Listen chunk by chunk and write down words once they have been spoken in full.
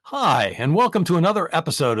Hi, and welcome to another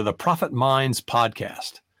episode of the Profit Minds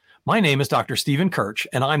podcast. My name is Dr. Stephen Kirch,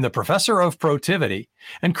 and I'm the professor of Protivity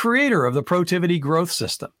and creator of the Protivity Growth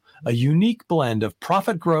System, a unique blend of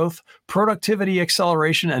profit growth, productivity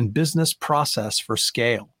acceleration, and business process for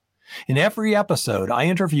scale. In every episode, I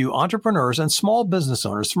interview entrepreneurs and small business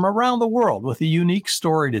owners from around the world with a unique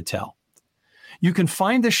story to tell. You can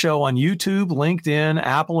find the show on YouTube, LinkedIn,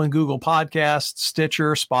 Apple and Google Podcasts,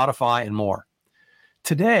 Stitcher, Spotify, and more.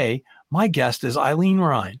 Today, my guest is Ilene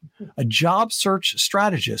Rein, a job search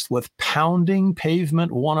strategist with Pounding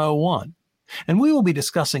Pavement 101, and we will be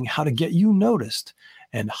discussing how to get you noticed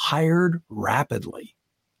and hired rapidly.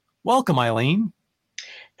 Welcome, Ilene.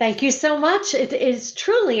 Thank you so much. It is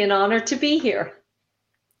truly an honor to be here.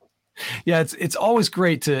 Yeah, it's always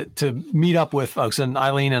great to meet up with folks, and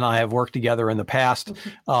Ilene and I have worked together in the past.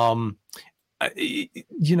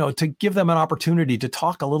 To give them an opportunity to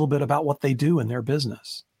talk a little bit about what they do in their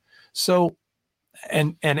business. So,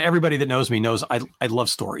 and everybody that knows me knows I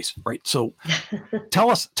love stories, right? So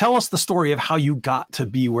tell us the story of how you got to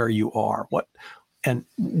be where you are.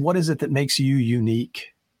 What is it that makes you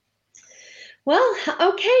unique? Well,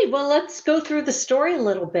 okay. Well, let's go through the story a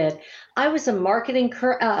little bit. I was a marketing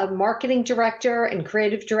director and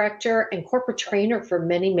creative director and corporate trainer for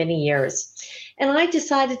many, many years. And I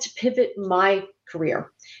decided to pivot my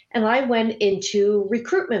career. And I went into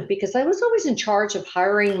recruitment because I was always in charge of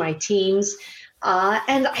hiring my teams.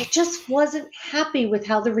 And I just wasn't happy with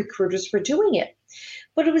how the recruiters were doing it.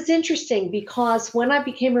 But it was interesting because when I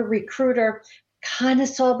became a recruiter, kind of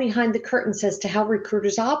saw behind the curtains as to how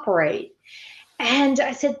recruiters operate. And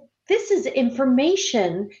I said, this is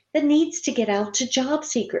information that needs to get out to job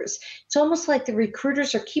seekers. It's almost like the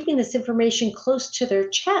recruiters are keeping this information close to their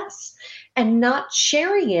chests and not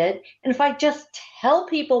sharing it. And if I just tell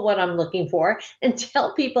people what I'm looking for and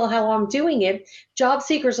tell people how I'm doing it, job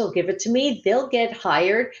seekers will give it to me. They'll get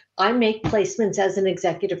hired. I make placements as an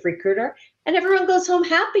executive recruiter, and everyone goes home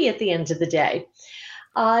happy at the end of the day.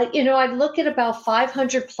 I look at about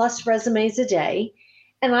 500 plus resumes a day.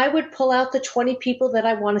 And I would pull out the 20 people that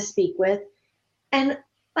I want to speak with. And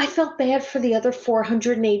I felt bad for the other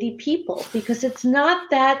 480 people because it's not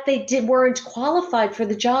that they weren't qualified for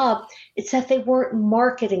the job. It's that they weren't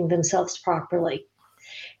marketing themselves properly.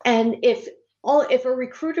 And if a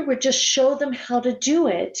recruiter would just show them how to do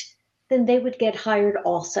it, then they would get hired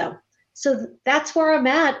also. So that's where I'm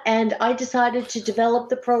at. And I decided to develop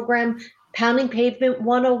the program Pounding Pavement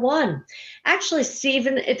 101. Actually,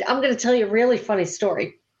 Stephen, I'm going to tell you a really funny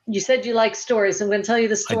story. You said you like stories. I'm going to tell you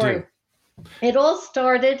the story. I do. It all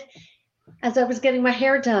started as I was getting my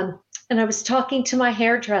hair done, and I was talking to my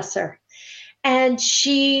hairdresser. And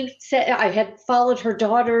she said I had followed her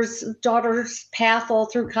daughter's path all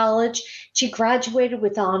through college. She graduated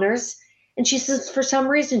with honors. And she says, for some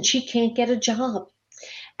reason, she can't get a job.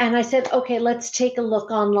 And I said, okay, let's take a look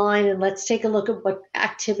online and let's take a look at what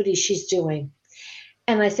activities she's doing.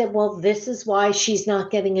 And I said, well, this is why she's not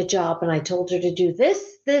getting a job. And I told her to do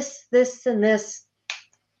this, and this.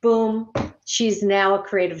 Boom. She's now a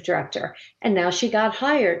creative director. And now she got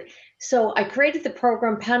hired. So I created the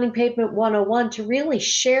program Pounding Pavement 101 to really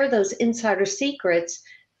share those insider secrets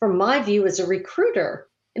from my view as a recruiter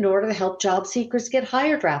in order to help job seekers get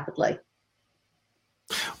hired rapidly.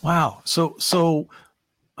 Wow. So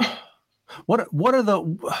what are the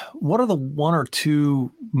one or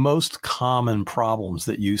two most common problems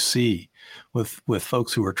that you see with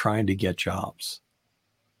folks who are trying to get jobs?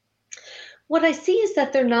 What I see is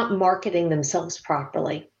that they're not marketing themselves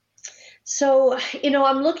properly. So,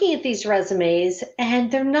 I'm looking at these resumes and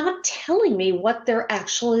they're not telling me what they're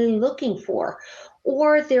actually looking for,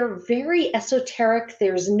 or they're very esoteric.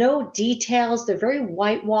 There's no details. They're very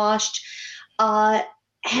whitewashed.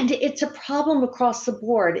 And it's a problem across the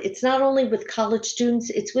board. It's not only with college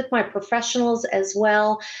students, it's with my professionals as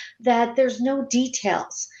well, that there's no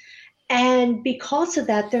details. And because of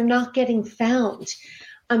that, they're not getting found.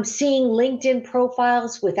 I'm seeing LinkedIn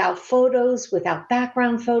profiles without photos, without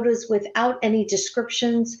background photos, without any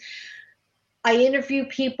descriptions. I interview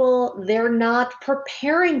people, they're not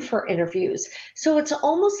preparing for interviews. So it's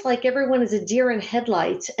almost like everyone is a deer in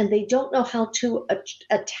headlights and they don't know how to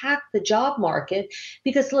attack the job market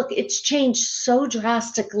because, look, it's changed so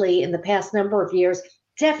drastically in the past number of years,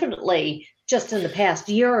 definitely just in the past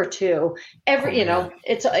year or two.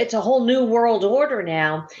 It's a whole new world order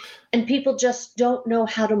now, and people just don't know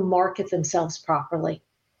how to market themselves properly.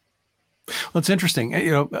 Well, it's interesting,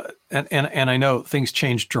 and I know things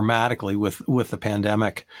changed dramatically with the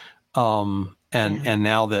pandemic, and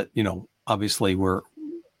now that obviously we're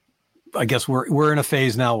I guess we're in a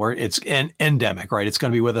phase now where it's endemic, right? It's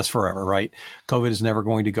going to be with us forever, right? COVID is never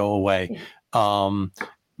going to go away.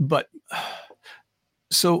 But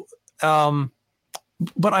so,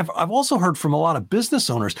 but I've also heard from a lot of business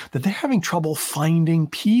owners that they're having trouble finding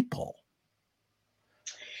people.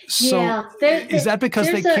 So Yeah, is that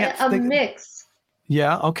because they can't? A mix.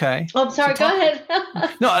 Yeah. Okay. Oh, I'm sorry. Go ahead.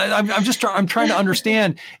 No, I'm trying to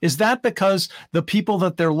understand. Is that because the people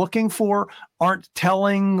that they're looking for aren't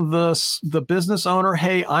telling the business owner,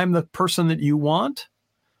 "Hey, I'm the person that you want,"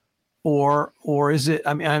 or is it?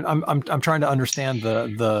 I mean, I'm trying to understand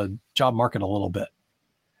the job market a little bit.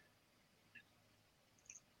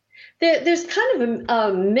 There's kind of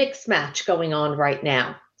a mix match going on right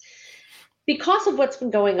now, because of what's been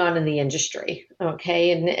going on in the industry,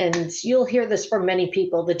 okay? And you'll hear this from many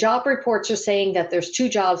people. The job reports are saying that there's 2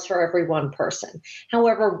 jobs for every 1 person.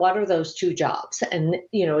 However, what are those 2 jobs? And,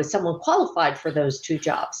 is someone qualified for those 2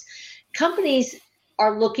 jobs? Companies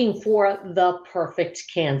are looking for the perfect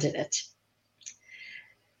candidate.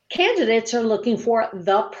 Candidates are looking for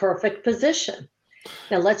the perfect position.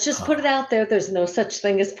 Now, let's just put it out there. There's no such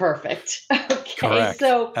thing as perfect. Okay. Correct.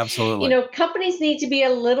 So, absolutely. Companies need to be a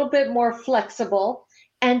little bit more flexible,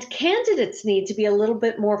 and candidates need to be a little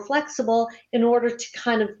bit more flexible in order to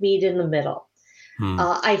kind of meet in the middle.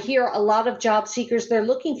 I hear a lot of job seekers, they're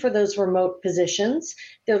looking for those remote positions.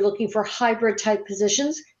 They're looking for hybrid type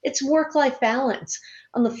positions. It's work-life balance.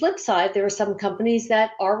 On the flip side, there are some companies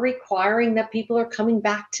that are requiring that people are coming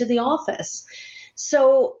back to the office.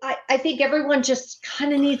 So I think everyone just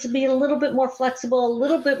kind of needs to be a little bit more flexible, a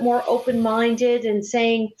little bit more open-minded, and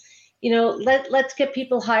saying, let's get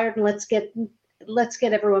people hired and let's get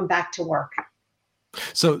everyone back to work.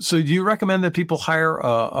 So do you recommend that people hire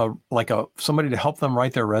somebody to help them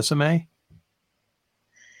write their resume?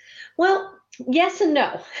 Well, yes and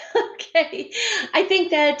no. Okay. I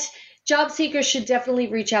think that job seekers should definitely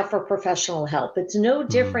reach out for professional help. It's no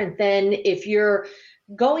different than if you're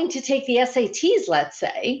going to take the SATs, let's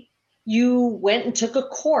say, you went and took a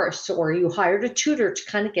course or you hired a tutor to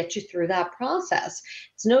kind of get you through that process.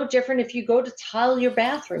 It's no different if you go to tile your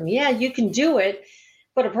bathroom. Yeah, you can do it,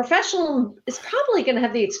 but a professional is probably going to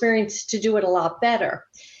have the experience to do it a lot better.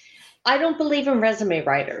 I don't believe in resume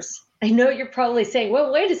writers. I know you're probably saying,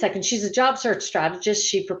 well, wait a second, she's a job search strategist,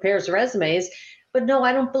 she prepares resumes. But no,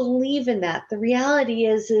 I don't believe in that. The reality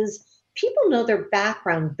is people know their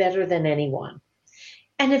background better than anyone.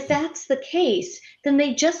 And if that's the case, then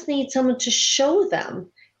they just need someone to show them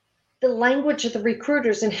the language of the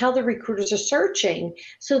recruiters and how the recruiters are searching.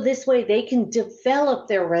 So this way they can develop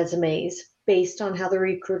their resumes based on how the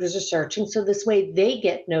recruiters are searching. So this way they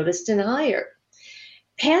get noticed and hired.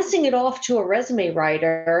 Passing it off to a resume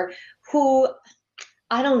writer who,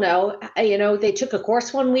 I don't know, they took a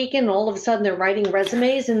course one weekend, all of a sudden they're writing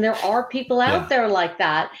resumes, and there are people out there like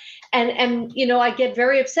that. And I get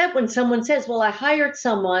very upset when someone says, well, I hired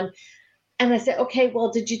someone, and I say, okay,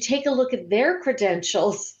 well, did you take a look at their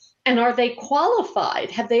credentials, and are they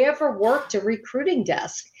qualified? Have they ever worked a recruiting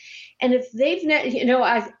desk? And if they've,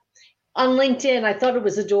 on LinkedIn, I thought it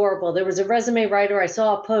was adorable. There was a resume writer, I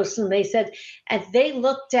saw a post, and they said, and they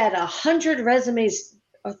looked at 100 resumes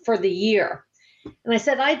for the year. And I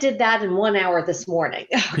said, I did that in 1 hour this morning.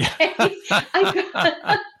 Okay.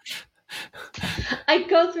 I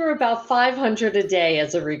go through about 500 a day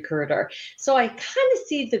as a recruiter. So I kind of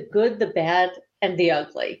see the good, the bad, and the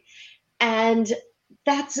ugly. And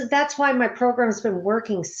that's why my program's been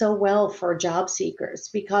working so well for job seekers,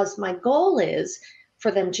 because my goal is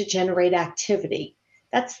for them to generate activity.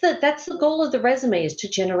 That's the goal of the resume, is to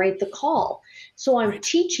generate the call. So I'm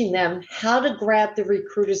teaching them how to grab the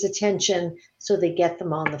recruiter's attention so they get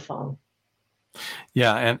them on the phone.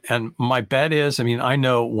 Yeah. And my bet is, I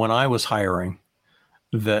know when I was hiring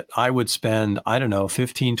that I would spend,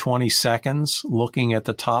 15, 20 seconds looking at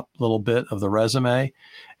the top little bit of the resume.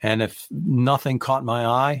 And if nothing caught my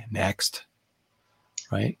eye, next.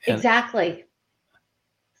 Right. Exactly.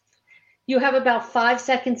 You have about 5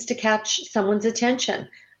 seconds to catch someone's attention.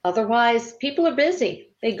 Otherwise, people are busy.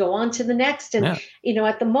 They go on to the next. And,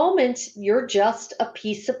 at the moment, you're just a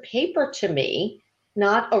piece of paper to me,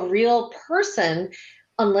 not a real person,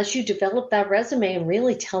 unless you develop that resume and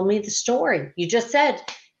really tell me the story. You just said,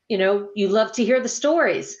 you love to hear the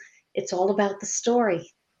stories. It's all about the story.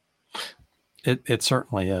 It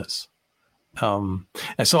certainly is. And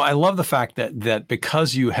so I love the fact that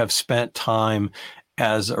because you have spent time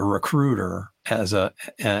as a recruiter,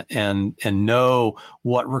 and know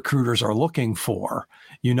what recruiters are looking for,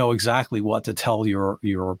 you know exactly what to tell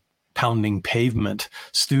your pounding pavement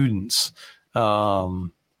students.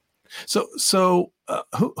 So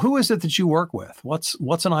who is it that you work with?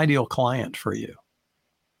 What's an ideal client for you?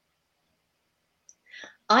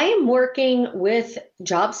 I am working with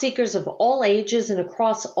job seekers of all ages and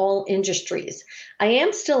across all industries. I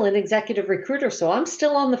am still an executive recruiter, so I'm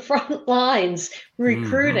still on the front lines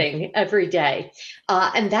recruiting every day.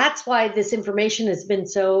 And that's why this information has been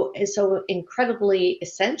so incredibly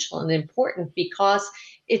essential and important, because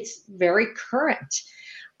it's very current.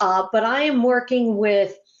 But I am working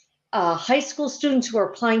with high school students who are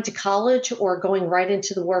applying to college or going right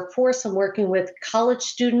into the workforce. I'm working with college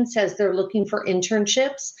students as they're looking for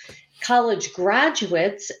internships, college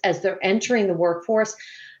graduates as they're entering the workforce,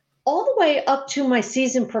 all the way up to my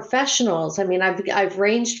seasoned professionals. I mean, I've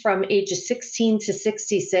ranged from ages 16 to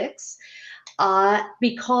 66.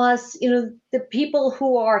 Because, the people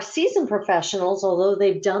who are seasoned professionals, although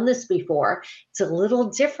they've done this before, it's a little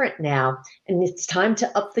different now, and it's time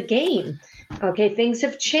to up the game. Okay, things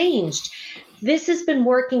have changed. This has been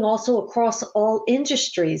working also across all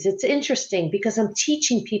industries. It's interesting because I'm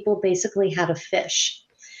teaching people basically how to fish.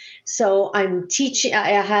 So I'm teaching, I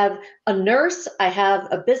have a nurse, I have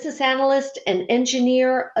a business analyst, an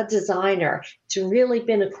engineer, a designer. It's really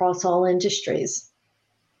been across all industries.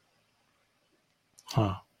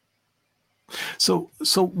 Huh. So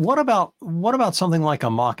what about something like a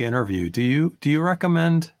mock interview? Do you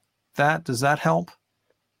recommend that? Does that help?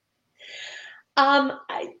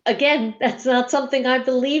 Again, that's not something I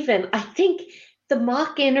believe in. I think the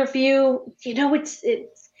mock interview, it's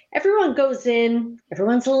everyone goes in,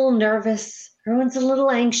 everyone's a little nervous, everyone's a little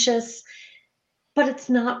anxious, but it's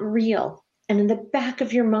not real. And in the back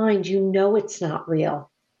of your mind, it's not real.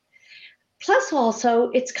 Plus, also,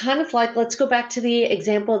 it's kind of like, let's go back to the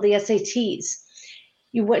example of the SATs.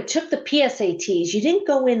 You took the PSATs. You didn't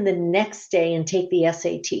go in the next day and take the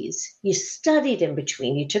SATs. You studied in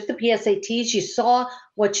between. You took the PSATs, you saw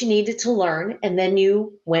what you needed to learn, and then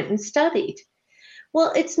you went and studied.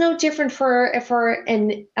 Well, it's no different for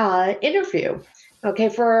an interview. Okay,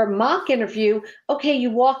 for a mock interview, okay, you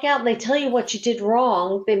walk out and they tell you what you did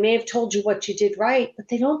wrong. They may have told you what you did right, but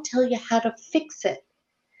they don't tell you how to fix it.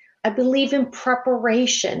 I believe in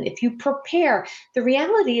preparation. If you prepare, the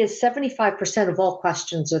reality is 75% of all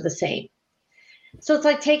questions are the same. So it's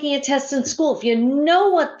like taking a test in school. If you know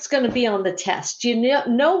what's going to be on the test, you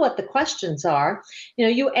know what the questions are,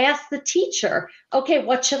 you ask the teacher, okay,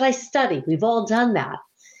 what should I study? We've all done that.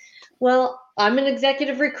 Well, I'm an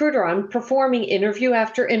executive recruiter. I'm performing interview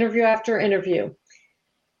after interview after interview.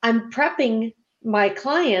 I'm prepping my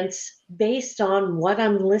clients based on what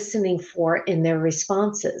I'm listening for in their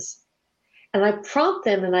responses. And I prompt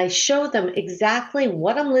them and I show them exactly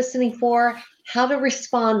what I'm listening for, how to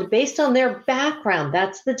respond based on their background.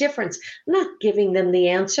 That's the difference. I'm not giving them the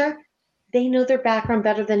answer. They know their background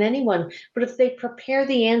better than anyone. But if they prepare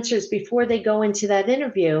the answers before they go into that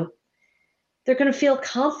interview, they're going to feel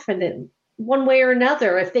confident one way or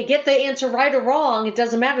another. If they get the answer right or wrong, it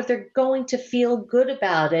doesn't matter. They're going to feel good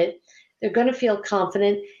about it. They're going to feel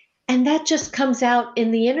confident. And that just comes out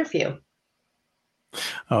in the interview.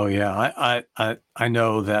 Oh yeah. I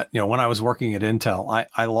know that, when I was working at Intel,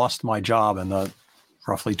 I lost my job in the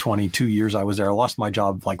roughly 22 years I was there. I lost my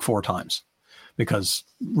job like 4 times because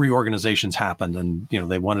reorganizations happened and,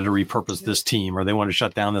 they wanted to repurpose this team or they wanted to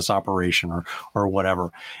shut down this operation or whatever.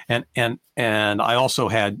 And I also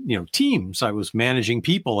had, teams. I was managing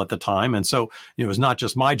people at the time. And so, it was not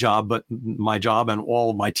just my job, but my job and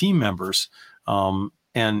all of my team members.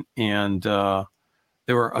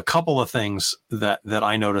 There were a couple of things that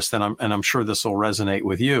I noticed, and I'm sure this will resonate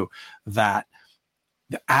with you, that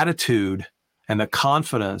the attitude and the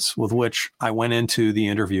confidence with which I went into the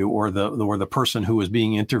interview, or the person who was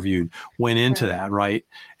being interviewed went into that, right?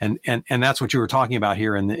 And that's what you were talking about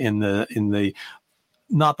here in the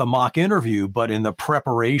not the mock interview, but in the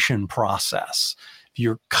preparation process.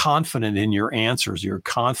 You're confident in your answers. You're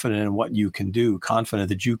confident in what you can do. Confident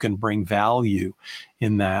that you can bring value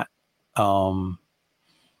in that.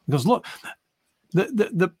 Because look,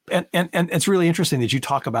 and it's really interesting that you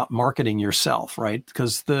talk about marketing yourself, right?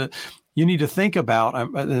 Because you need to think about,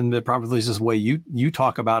 and probably is this way you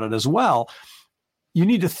talk about it as well. You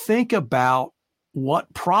need to think about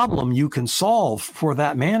what problem you can solve for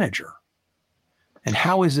that manager, and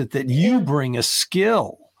how is it that you bring a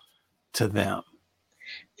skill to them.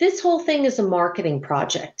 This whole thing is a marketing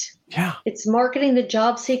project. Yeah, it's marketing the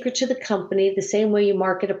job seeker to the company the same way you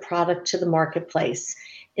market a product to the marketplace.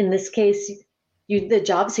 In this case, the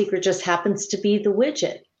job seeker just happens to be the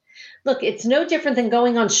widget. Look, it's no different than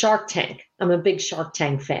going on Shark Tank. I'm a big Shark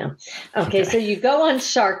Tank fan. Okay, so you go on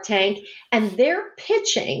Shark Tank and they're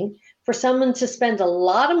pitching for someone to spend a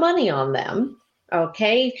lot of money on them,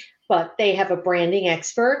 okay, but they have a branding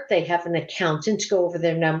expert, they have an accountant to go over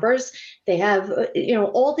their numbers, they have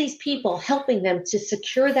all these people helping them to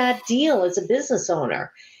secure that deal as a business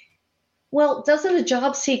owner. Well, doesn't a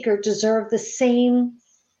job seeker deserve the same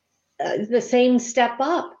step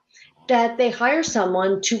up, that they hire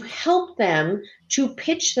someone to help them to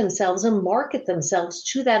pitch themselves and market themselves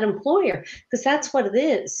to that employer? Because that's what it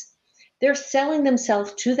is. They're selling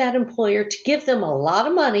themselves to that employer to give them a lot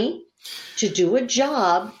of money to do a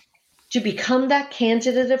job, to become that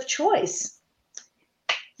candidate of choice.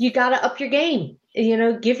 You got to up your game.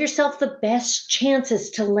 Give yourself the best chances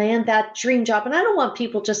to land that dream job. And I don't want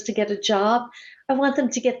people just to get a job. I want them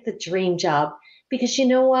to get the dream job, because you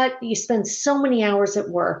know what? You spend so many hours at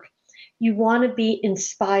work. You want to be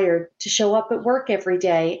inspired to show up at work every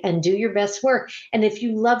day and do your best work. And if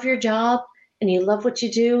you love your job and you love what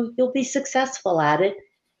you do, you'll be successful at it.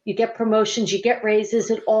 You get promotions, you get raises,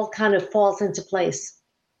 it all kind of falls into place.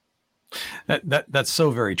 That's so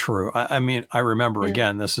very true. I mean, I remember,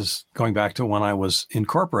 again, this is going back to when I was in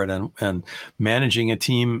corporate and managing a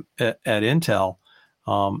team at Intel.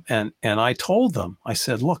 And I told them, I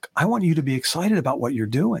said, look, I want you to be excited about what you're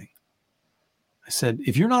doing. I said,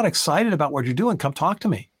 if you're not excited about what you're doing, come talk to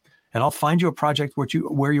me and I'll find you a project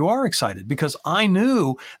where you are excited, because I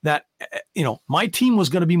knew that, my team was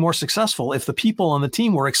going to be more successful if the people on the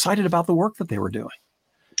team were excited about the work that they were doing.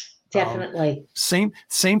 Definitely. Same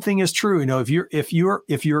thing is true. If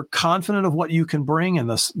you're confident of what you can bring and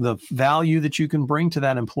the value that you can bring to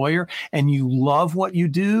that employer, and you love what you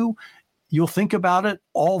do, you'll think about it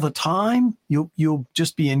all the time. You'll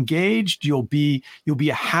just be engaged. You'll be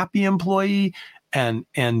a happy employee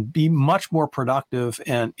and be much more productive.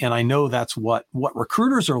 And I know that's what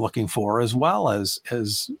recruiters are looking for, as well as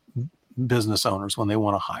business owners when they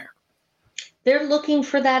want to hire. They're looking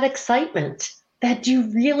for that excitement, that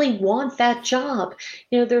you really want that job.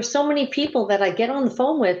 There's so many people that I get on the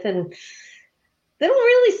phone with, and they don't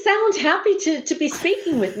really sound happy to be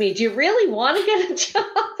speaking with me. Do you really want to get a job?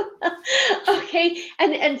 Okay.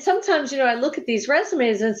 And sometimes, I look at these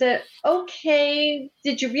resumes and say, okay,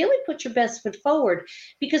 did you really put your best foot forward?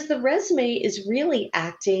 Because the resume is really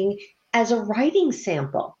acting as a writing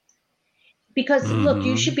sample. Because look,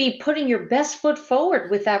 you should be putting your best foot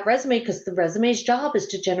forward with that resume, because the resume's job is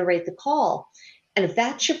to generate the call. And if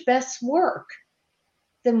that's your best work,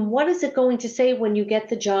 then what is it going to say when you get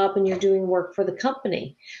the job and you're doing work for the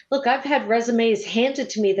company? Look, I've had resumes handed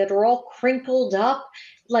to me that are all crinkled up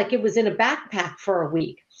like it was in a backpack for a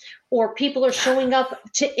week. Or people are showing up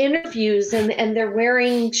to interviews and they're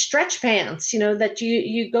wearing stretch pants, that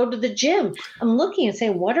you go to the gym. I'm looking and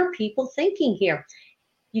saying, what are people thinking here?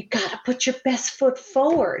 You got to put your best foot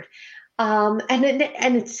forward. And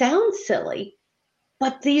it sounds silly,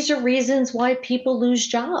 but these are reasons why people lose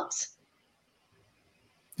jobs.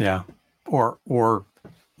 Yeah. Or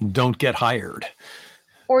don't get hired.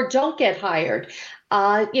 Or don't get hired.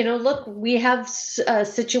 Look, we have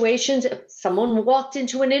situations. Someone walked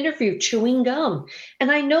into an interview chewing gum. And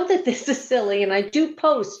I know that this is silly, and I do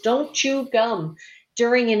post, don't chew gum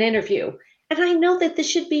during an interview. And I know that this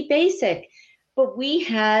should be basic. But we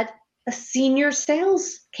had a senior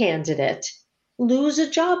sales candidate lose a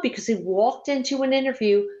job because he walked into an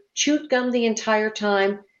interview, chewed gum the entire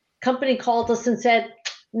time. Company called us and said,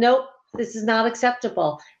 nope, this is not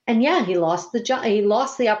acceptable. And yeah, he lost the job. He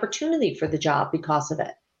lost the opportunity for the job because of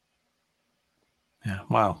it. Yeah.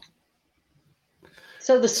 Wow.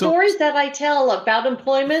 So the stories that I tell about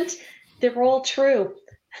employment, they're all true.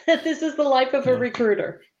 This is the life of a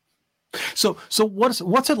recruiter. So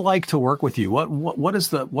what's it like to work with you? What is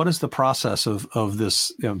the process of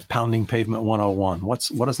this Pounding Pavement 101?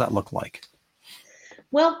 What does that look like?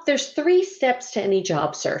 Well, there's 3 steps to any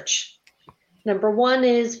job search. Number 1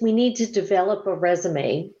 is we need to develop a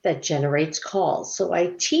resume that generates calls. So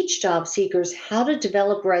I teach job seekers how to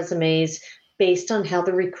develop resumes based on how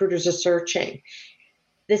the recruiters are searching.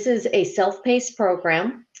 This is a self-paced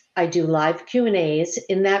program. I do live Q&As.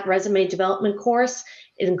 In that resume development course,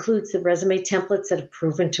 it includes the resume templates that have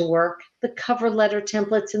proven to work, the cover letter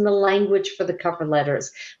templates, and the language for the cover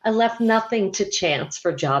letters. I left nothing to chance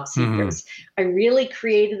for job seekers. I really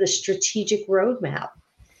created a strategic roadmap.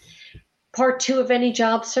 Part 2 of any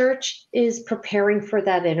job search is preparing for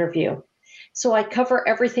that interview. So I cover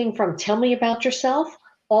everything from tell me about yourself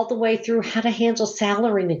all the way through how to handle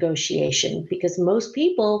salary negotiation, because most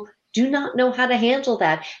people do not know how to handle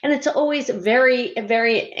that. And it's always a very,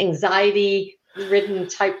 very anxiety-ridden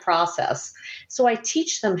type process. So I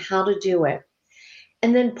teach them how to do it.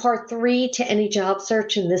 And then part 3 to any job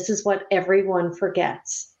search, and this is what everyone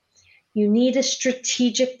forgets. You need a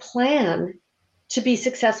strategic plan to be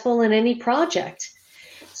successful in any project.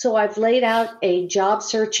 So I've laid out a job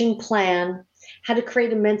searching plan, how to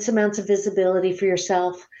create immense amounts of visibility for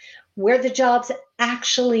yourself, where the jobs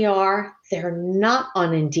actually are. They're not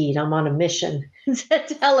on Indeed. I'm on a mission to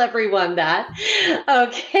tell everyone that.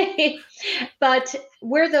 Okay. But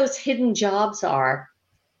where those hidden jobs are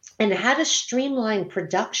and how to streamline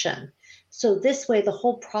production. So this way the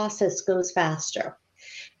whole process goes faster.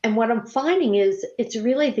 And what I'm finding is it's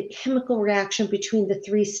really the chemical reaction between the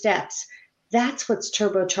three steps. That's what's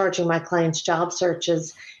turbocharging my clients' job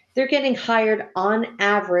searches. They're getting hired on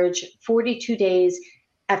average 42 days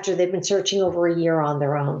after they've been searching over a year on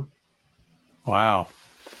their own. Wow.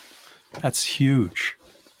 That's huge.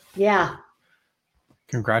 Yeah.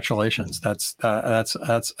 Congratulations. That's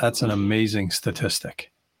an amazing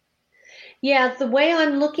statistic. Yeah, the way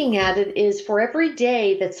I'm looking at it is for every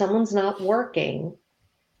day that someone's not working,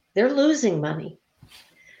 they're losing money.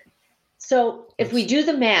 So if we do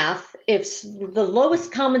the math, if the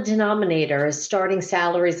lowest common denominator is starting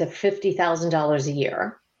salaries of $50,000 a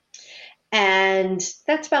year, and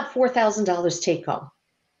that's about $4,000 take home.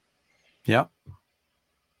 Yep.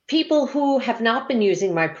 People who have not been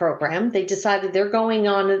using my program, they decided they're going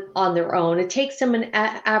on their own. It takes them an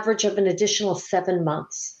average of an additional 7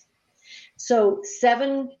 months. So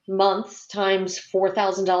 7 months times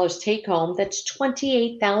 $4,000 take home, that's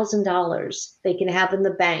 $28,000 they can have in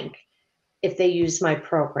the bank if they use my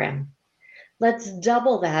program. Let's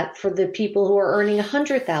double that for the people who are earning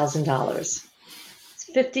 $100,000.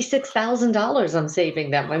 $56,000 I'm saving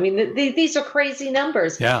them. I mean, these are crazy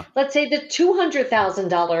numbers. Yeah. Let's say the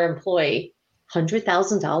 $200,000 employee,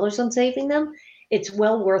 $100,000 I'm saving them. It's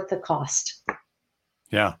well worth the cost.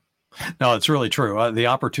 Yeah. No, it's really true. The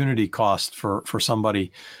opportunity cost for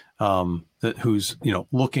somebody who's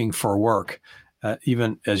looking for work,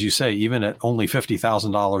 even as you say, even at only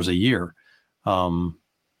 $50,000 a year,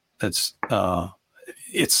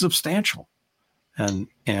 it's substantial. And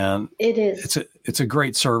it is. It's a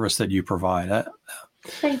great service that you provide.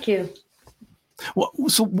 Thank you. Well,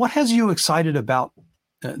 so what has you excited about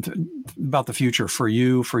the future for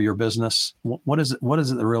you, for your business? What is it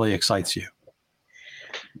that really excites you?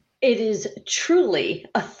 It is truly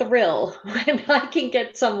a thrill when I can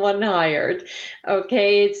get someone hired.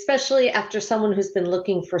 Okay, especially after someone who's been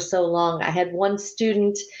looking for so long. I had one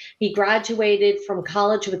student, he graduated from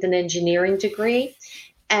college with an engineering degree.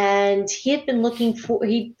 And he had been looking for,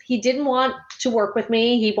 he didn't want to work with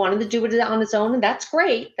me. He wanted to do it on his own, and that's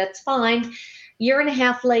great. That's fine. Year and a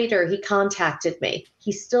half later, he contacted me.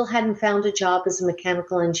 He still hadn't found a job as a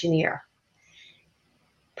mechanical engineer.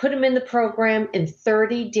 Put him in the program. In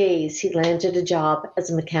 30 days, he landed a job as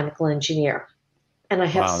a mechanical engineer. And I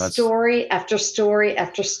have story after story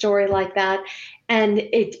after story like that. And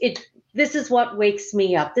this is what wakes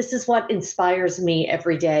me up. This is what inspires me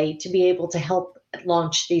every day to be able to help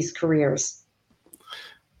launch these careers.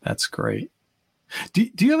 That's great. Do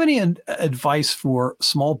you have any advice for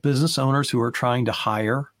small business owners who are trying to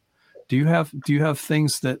hire? Do you have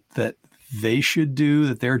things that they should do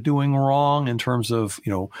that they're doing wrong in terms of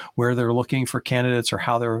where they're looking for candidates or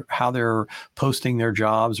how they're posting their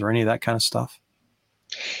jobs or any of that kind of stuff?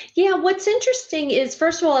 Yeah, what's interesting is,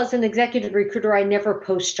 first of all, as an executive recruiter, I never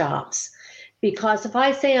post jobs. Because if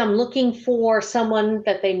I say I'm looking for someone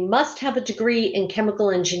that they must have a degree in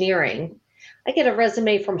chemical engineering, I get a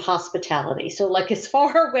resume from hospitality. So like as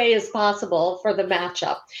far away as possible for the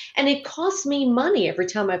matchup. And it costs me money every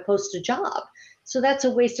time I post a job. So that's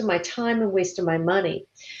a waste of my time and waste of my money.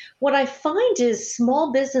 What I find is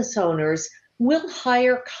small business owners will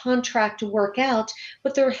hire contract to work out,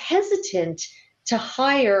 but they're hesitant to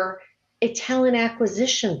hire a talent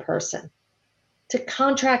acquisition person.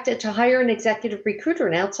 To hire an executive recruiter,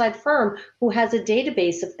 an outside firm who has a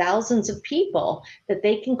database of thousands of people that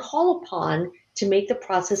they can call upon to make the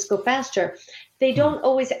process go faster. They don't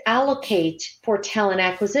always allocate for talent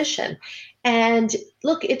acquisition. And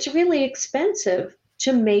look, it's really expensive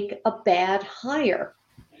to make a bad hire.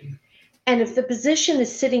 And if the position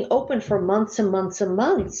is sitting open for months and months and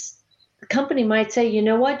months, the company might say, you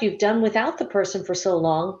know what, you've done without the person for so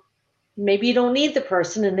long. Maybe you don't need the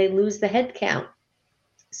person, and they lose the head count.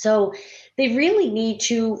 So they really need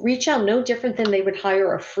to reach out, no different than they would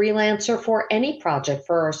hire a freelancer for any project,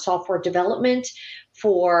 for software development,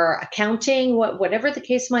 for accounting, whatever the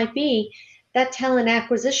case might be. That talent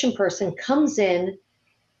acquisition person comes in,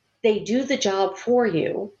 they do the job for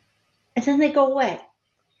you, and then they go away.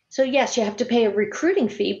 So yes, you have to pay a recruiting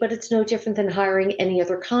fee, but it's no different than hiring any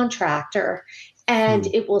other contractor. And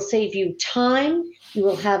it will save you time. You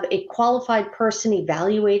will have a qualified person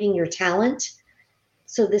evaluating your talent.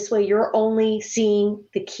 So this way you're only seeing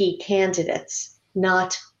the key candidates,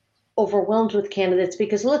 not overwhelmed with candidates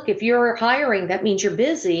because look, if you're hiring, that means you're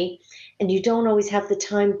busy and you don't always have the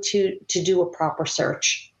time to do a proper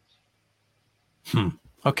search.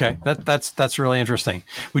 Okay, that's really interesting.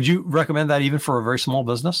 Would you recommend that even for a very small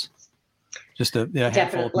business? Just a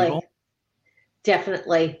handful of people?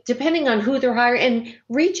 Definitely. Depending on who they're hiring, and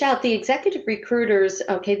reach out the executive recruiters,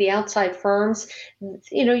 okay, the outside firms,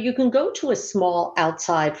 you can go to a small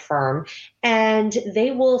outside firm and they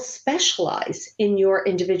will specialize in your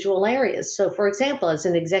individual areas. So for example, as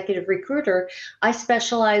an executive recruiter, I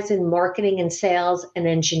specialize in marketing and sales and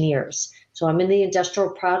engineers. So I'm in the industrial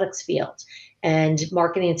products field. And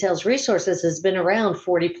marketing and sales resources has been around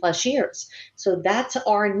 40 plus years. So that's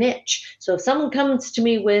our niche. So if someone comes to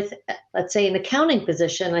me with, let's say, an accounting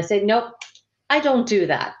position, I say, nope, I don't do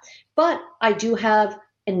that. But I do have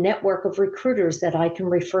a network of recruiters that I can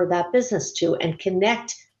refer that business to and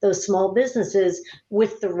connect those small businesses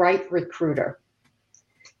with the right recruiter.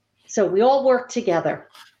 So we all work together.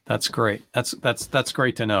 That's great. That's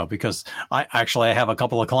great to know, because I have a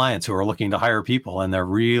couple of clients who are looking to hire people and they're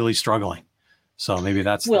really struggling. So maybe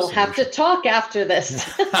we'll have to talk after this.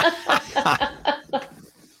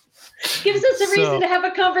 Gives us a reason to have a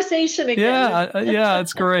conversation again. Yeah,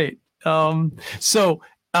 it's great. What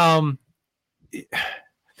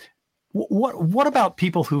about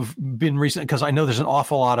people who've been recent? Because I know there's an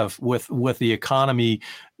awful lot of with the economy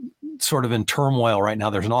sort of in turmoil right now.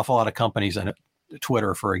 There's an awful lot of companies, and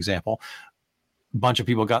Twitter, for example, a bunch of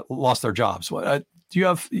people lost their jobs. Do you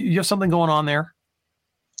have something going on there?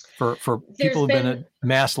 For people who've been at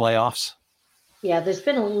mass layoffs? Yeah, there's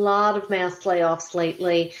been a lot of mass layoffs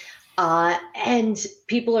lately. And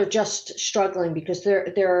people are just struggling because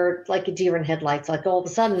they're like a deer in headlights. Like all of a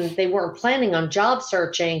sudden they weren't planning on job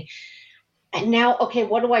searching. And now, okay,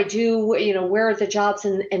 what do I do? Where are the jobs?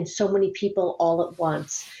 And so many people all at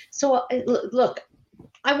once. So look,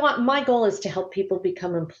 my goal is to help people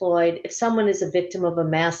become employed. If someone is a victim of a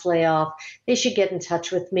mass layoff, they should get in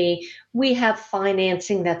touch with me. We have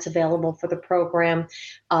financing that's available for the program.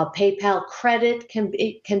 PayPal credit can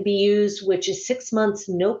be used, which is 6 months,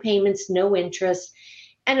 no payments, no interest.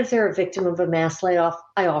 And if they're a victim of a mass layoff,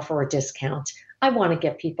 I offer a discount. I want to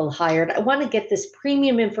get people hired. I want to get this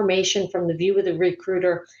premium information from the view of the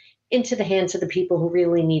recruiter into the hands of the people who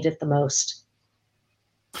really need it the most.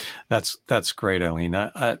 That's great, Ilene.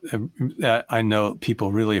 I know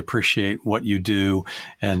people really appreciate what you do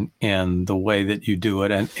and the way that you do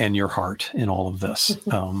it and your heart in all of this.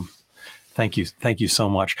 Thank you so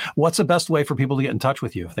much. What's the best way for people to get in touch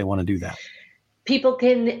with you if they want to do that? People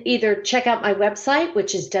can either check out my website,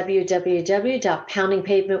 which is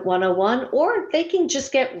www.poundingpavement101, or they can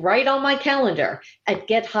just get right on my calendar at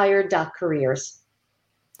gethired.careers.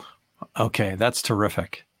 Okay, that's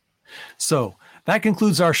terrific. So that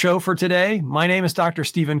concludes our show for today. My name is Dr.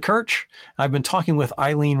 Stephen Kirch. I've been talking with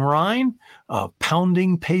Ilene Rein of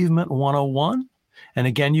Pounding Pavement 101. And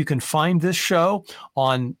again, you can find this show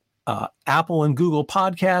on Apple and Google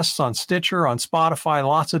Podcasts, on Stitcher, on Spotify,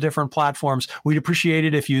 lots of different platforms. We'd appreciate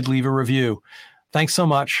it if you'd leave a review. Thanks so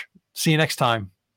much. See you next time.